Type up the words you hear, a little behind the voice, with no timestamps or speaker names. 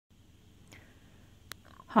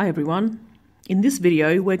Hi everyone. In this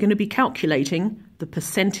video we're going to be calculating the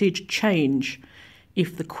percentage change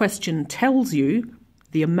if the question tells you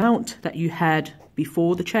the amount that you had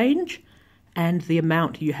before the change and the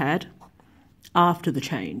amount you had after the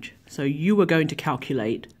change. So you are going to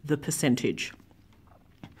calculate the percentage.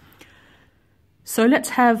 So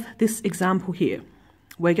let's have this example here.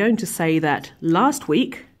 We're going to say that last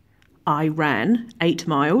week I ran 8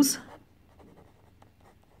 miles.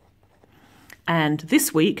 And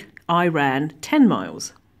this week, I ran 10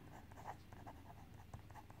 miles.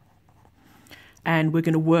 And we're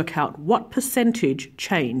going to work out what percentage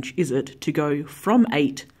change is it to go from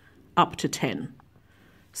 8 up to 10.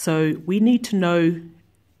 So we need to know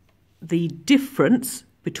the difference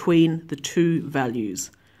between the two values.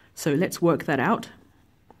 So let's work that out.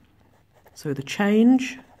 So the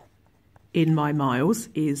change in my miles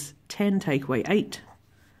is 10 take away 8.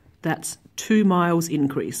 That's 2 miles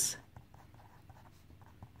increase.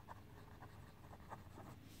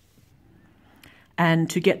 And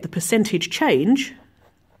to get the percentage change,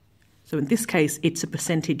 so in this case it's a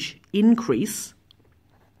percentage increase,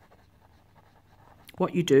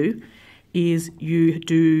 what you do is you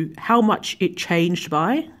do how much it changed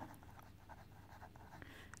by,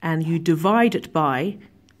 and you divide it by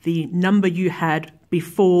the number you had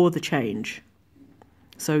before the change,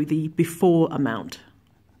 so the before amount.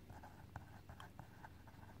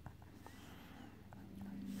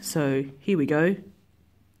 So here we go.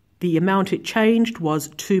 The amount it changed was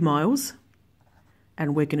 2 miles,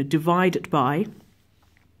 and we're going to divide it by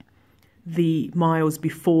the miles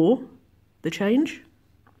before the change.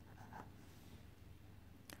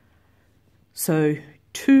 So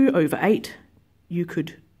 2 over 8, you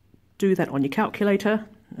could do that on your calculator.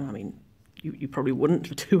 I mean, you probably wouldn't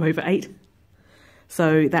for 2 over 8.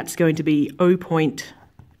 So that's going to be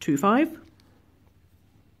 0.25.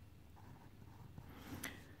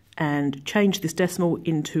 And change this decimal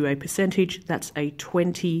into a percentage, that's a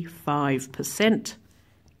 25%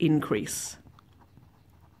 increase.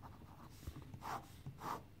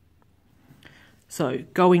 So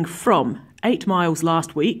going from 8 miles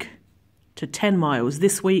last week to 10 miles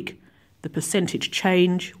this week, the percentage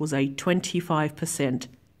change was a 25%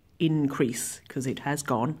 increase because it has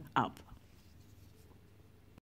gone up.